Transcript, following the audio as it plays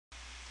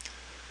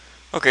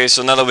Okay,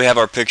 so now that we have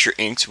our picture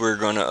inked, we're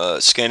going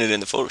to scan it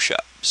into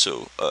Photoshop.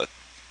 So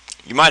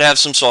you might have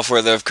some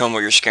software that have come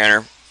with your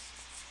scanner,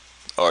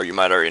 or you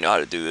might already know how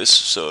to do this,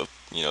 so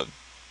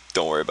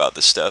don't worry about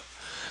this step.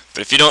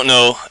 But if you don't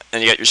know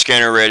and you got your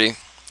scanner ready,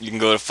 you can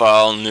go to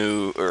File,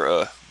 New,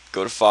 or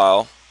go to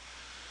File,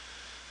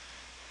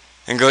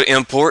 and go to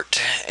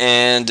Import,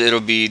 and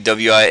it'll be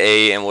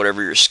WIA and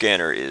whatever your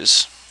scanner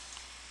is.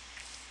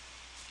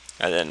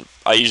 And then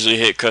I usually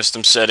hit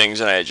Custom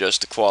Settings and I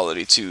adjust the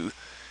quality to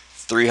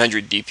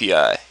 300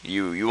 DPI.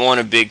 You want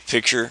a big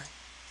picture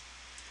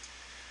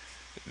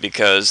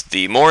because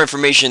the more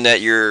information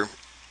that your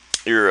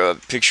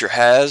picture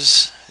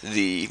has,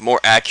 the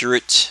more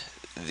accurate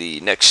the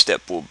next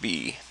step will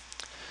be.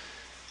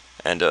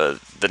 And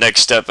the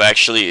next step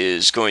actually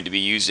is going to be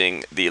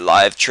using the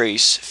live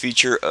trace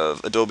feature of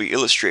Adobe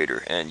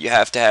Illustrator, and you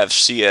have to have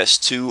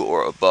CS2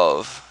 or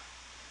above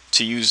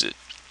to use it.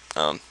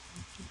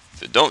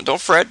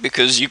 Don't fret,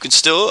 because you can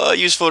still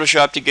use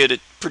Photoshop to get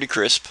it pretty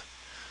crisp,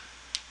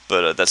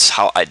 but that's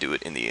how I do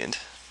it in the end.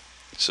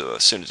 So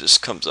as soon as this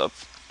comes up,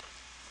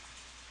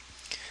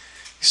 you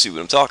see what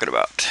I'm talking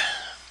about.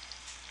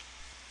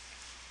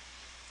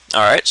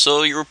 Alright,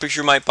 so your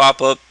picture might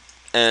pop up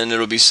and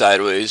it'll be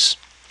sideways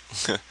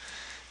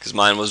because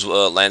mine was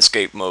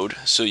landscape mode.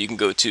 So you can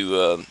go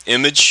to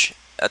image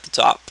at the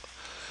top,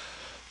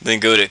 then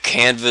go to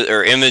canvas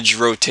or image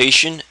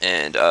rotation,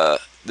 and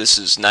this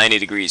is 90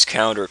 degrees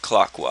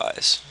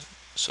counterclockwise.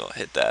 So I'll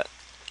hit that.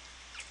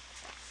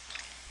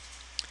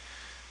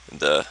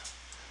 And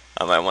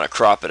I might want to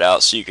crop it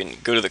out, so you can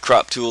go to the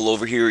crop tool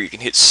over here. You can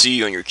hit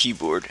C on your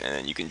keyboard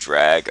and you can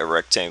drag a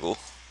rectangle.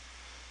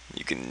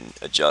 You can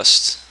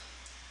adjust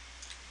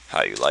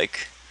how you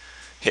like.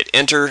 Hit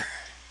enter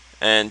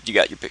and you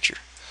got your picture.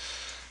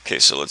 Okay,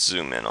 so let's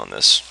zoom in on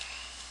this.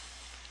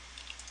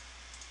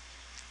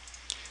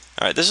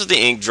 Alright, this is the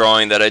ink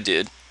drawing that I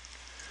did,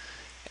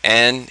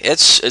 and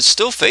it's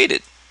still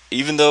faded,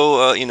 even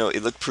though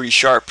it looked pretty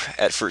sharp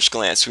at first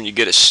glance. When you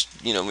get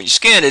when you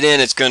scan it in,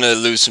 it's gonna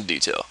lose some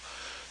detail.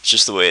 It's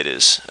just the way it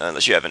is,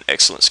 unless you have an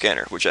excellent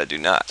scanner, which I do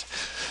not.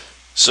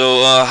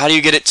 So how do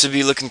you get it to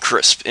be looking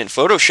crisp? In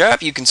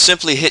Photoshop, you can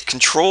simply hit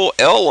Control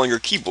L on your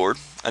keyboard,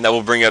 and that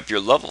will bring up your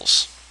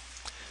levels.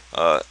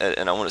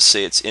 And I want to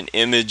say it's in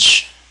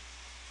Image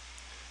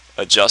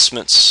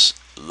Adjustments,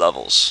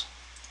 Levels.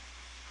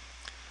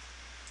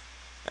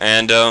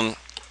 And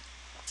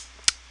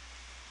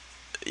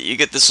you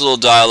get this little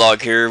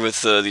dialog here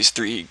with these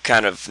three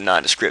kind of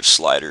nondescript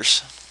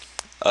sliders.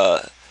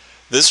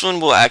 This one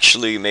will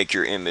actually make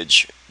your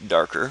image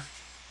darker.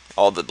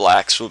 All the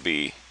blacks will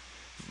be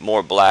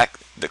more black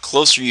the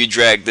closer you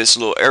drag this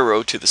little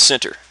arrow to the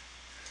center,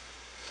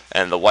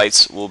 and the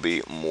whites will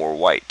be more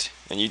white.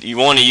 And you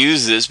want to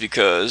use this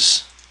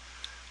because,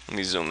 let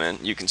me zoom in,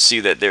 you can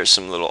see that there's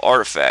some little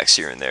artifacts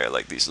here and there,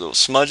 like these little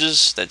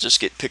smudges that just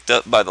get picked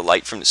up by the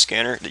light from the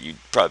scanner that you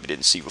probably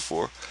didn't see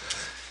before.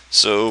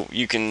 So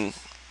you can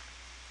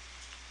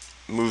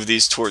move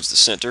these towards the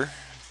center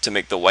to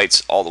make the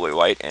whites all the way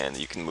white, and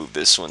you can move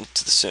this one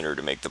to the center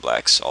to make the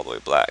blacks all the way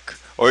black.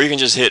 Or you can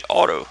just hit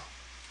auto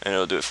and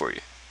it'll do it for you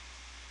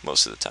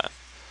most of the time.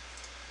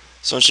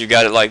 So once you've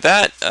got it like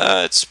that,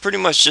 it's pretty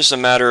much just a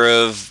matter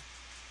of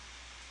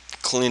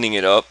cleaning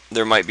it up.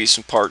 There might be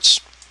some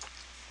parts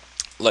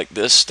like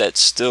this that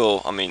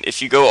still, I mean,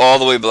 if you go all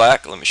the way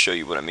black, let me show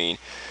you what I mean.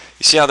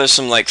 You see how there's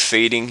some like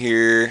fading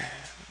here?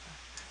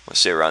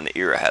 Let's say around the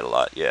ear I had a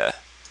lot, yeah.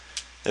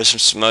 There's some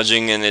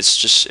smudging and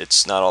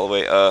it's not all the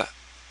way.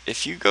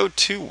 If you go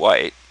too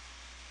white,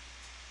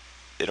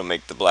 it'll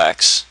make the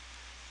blacks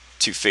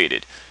too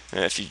faded.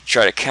 And if you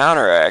try to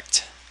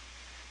counteract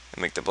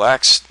and make the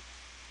blacks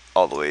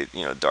all the way,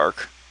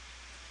 dark,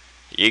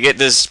 you get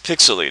this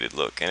pixelated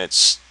look, and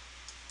it's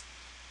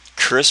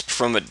crisp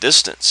from a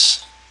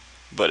distance,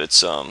 but it's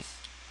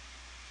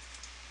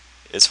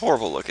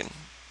horrible looking.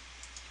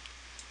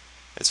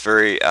 It's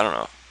very, I don't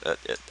know,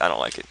 I don't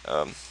like it.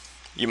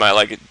 You might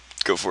like it,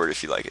 go for it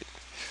if you like it.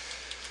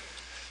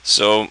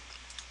 So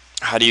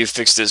how do you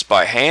fix this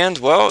by hand?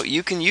 Well,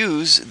 you can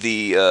use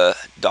the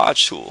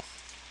dodge tool.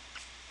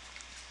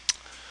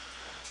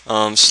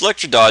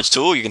 Select your dodge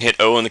tool. You can hit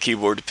O on the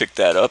keyboard to pick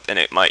that up, and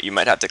you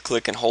might have to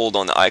click and hold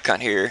on the icon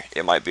here.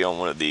 It might be on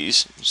one of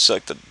these.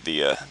 Select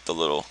the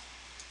little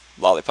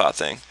lollipop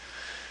thing,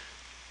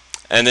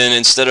 and then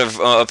instead of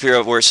up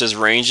here where it says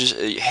ranges,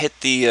 hit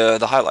the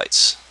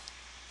highlights,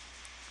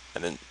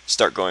 and then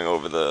start going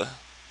over the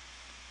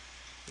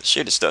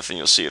shaded stuff, and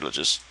you'll see it'll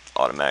just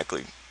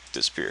automatically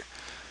disappear.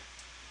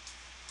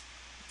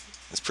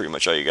 That's pretty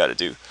much all you got to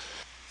do.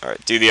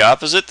 Alright, do the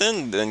opposite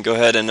then go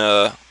ahead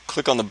and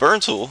click on the burn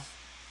tool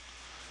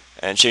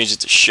and change it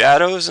to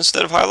shadows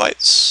instead of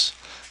highlights.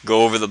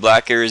 Go over the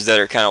black areas that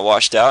are kind of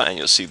washed out, and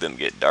you'll see them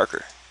get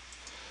darker.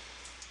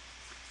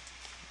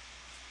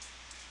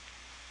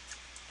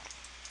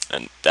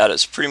 And that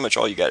is pretty much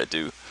all you got to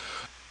do.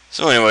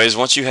 So anyways,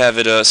 once you have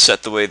it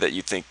set the way that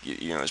you think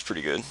is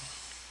pretty good,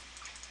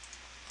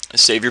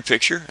 save your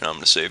picture, and I'm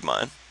going to save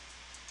mine.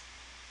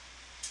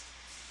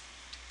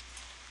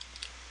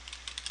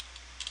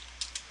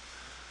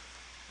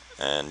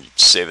 and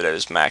save it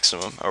as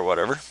maximum or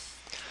whatever.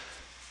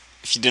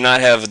 If you do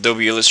not have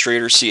Adobe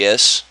Illustrator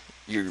CS,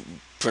 you're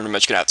pretty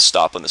much gonna have to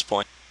stop on this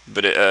point.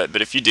 But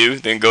if you do,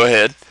 then go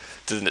ahead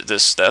to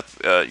this step.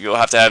 You'll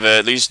have to have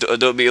at least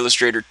Adobe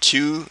Illustrator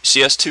 2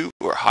 CS2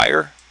 or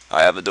higher.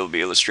 I have Adobe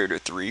Illustrator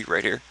 3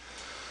 right here.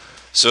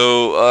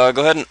 So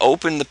go ahead and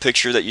open the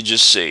picture that you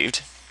just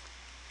saved,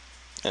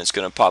 and it's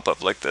gonna pop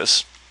up like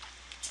this.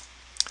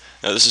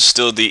 Now this is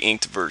still the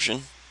inked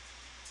version.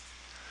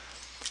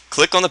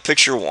 Click on the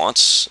picture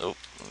once. Oh,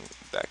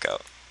 back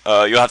out.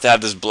 You'll have to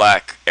have this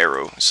black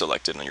arrow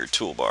selected on your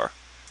toolbar.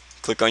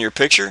 Click on your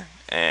picture,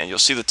 and you'll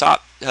see the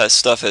top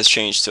stuff has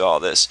changed to all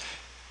this.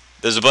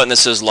 There's a button that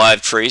says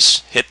Live Trace.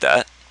 Hit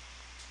that,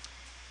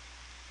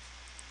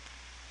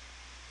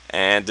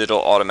 and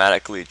it'll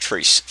automatically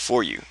trace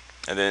for you.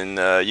 And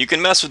then you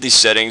can mess with these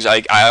settings.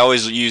 I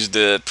always use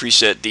the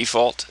preset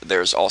default.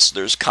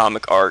 There's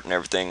comic art and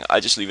everything. I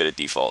just leave it at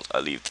default. I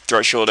leave the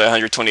threshold at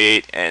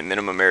 128 and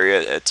minimum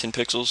area at 10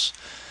 pixels.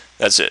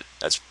 That's it.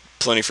 That's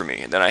plenty for me.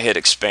 And then I hit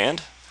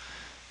expand.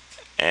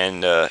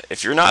 And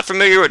if you're not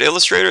familiar with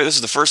Illustrator, this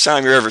is the first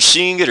time you're ever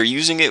seeing it or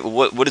using it.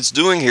 What it's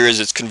doing here is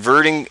it's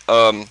converting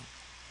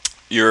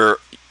your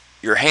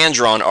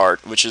hand-drawn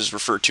art, which is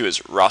referred to as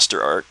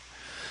raster art.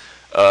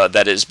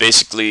 That is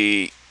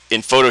basically,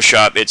 in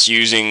Photoshop, it's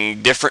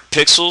using different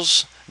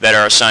pixels that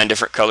are assigned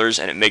different colors,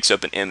 and it makes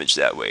up an image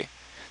that way.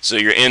 So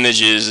your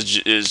image is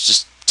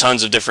just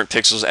tons of different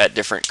pixels at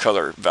different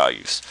color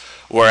values.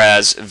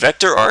 Whereas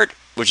vector art,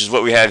 which is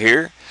what we have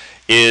here,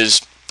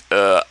 is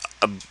a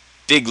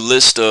big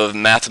list of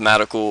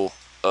mathematical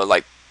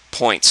like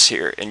points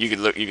here, and you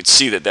could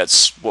see that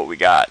that's what we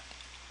got.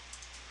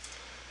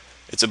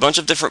 It's a bunch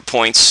of different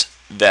points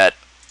that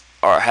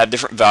have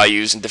different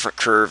values and different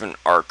curve and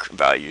arc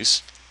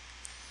values,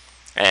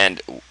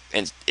 and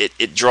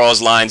it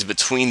draws lines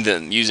between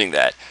them using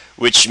that,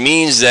 which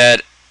means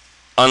that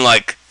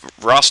unlike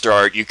raster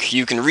art,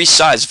 you can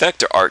resize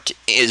vector art to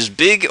as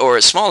big or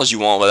as small as you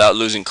want without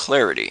losing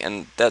clarity,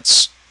 and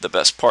that's the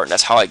best part, and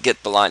that's how I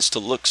get the lines to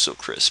look so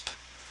crisp.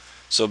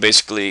 So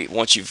basically,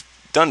 once you've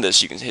done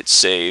this, you can hit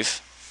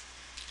save.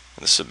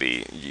 This will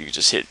be, you can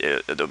just hit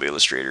Adobe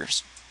Illustrator,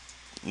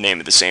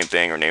 name it the same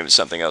thing or name it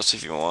something else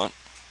if you want.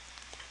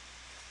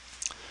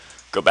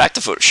 Go back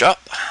to Photoshop.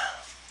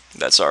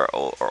 That's our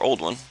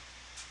old one.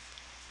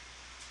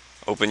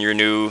 Open your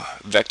new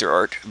vector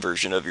art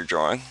version of your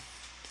drawing.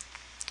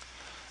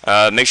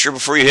 Make sure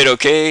before you hit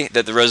OK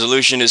that the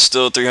resolution is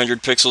still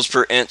 300 pixels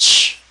per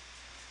inch,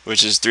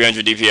 which is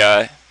 300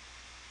 dpi.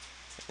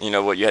 You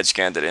know what you had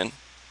scanned it in.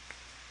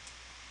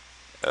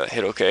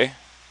 Hit OK.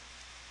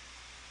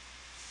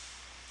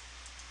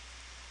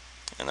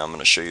 And I'm going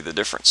to show you the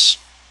difference.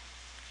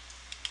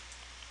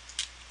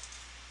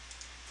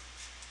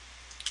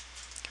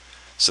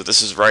 So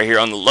this is right here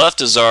on the left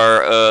is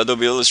our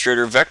Adobe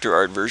Illustrator vector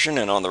art version,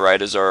 and on the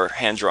right is our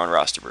hand-drawn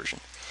raster version.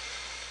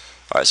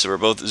 Alright, so we're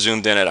both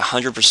zoomed in at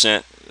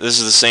 100%. This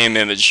is the same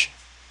image.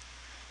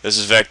 This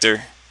is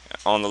vector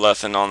on the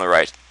left, and on the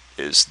right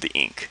is the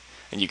ink.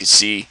 And you can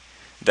see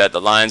that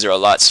the lines are a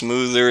lot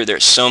smoother.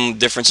 There's some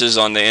differences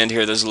on the end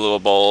here. There's a little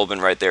bulb,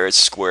 and right there it's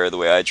square the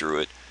way I drew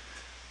it.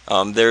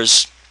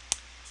 There's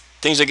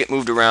things that get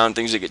moved around,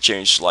 things that get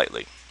changed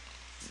slightly.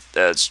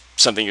 That's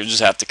something you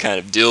just have to kind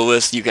of deal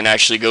with. You can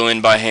actually go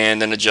in by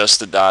hand and adjust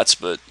the dots,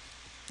 but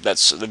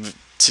that's the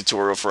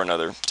tutorial for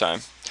another time.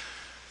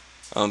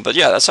 But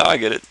yeah, that's how I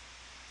get it.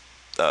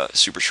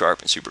 Super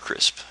sharp and super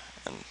crisp.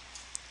 And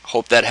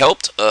hope that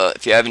helped.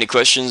 If you have any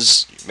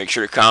questions, make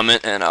sure to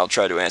comment, and I'll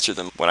try to answer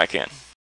them when I can.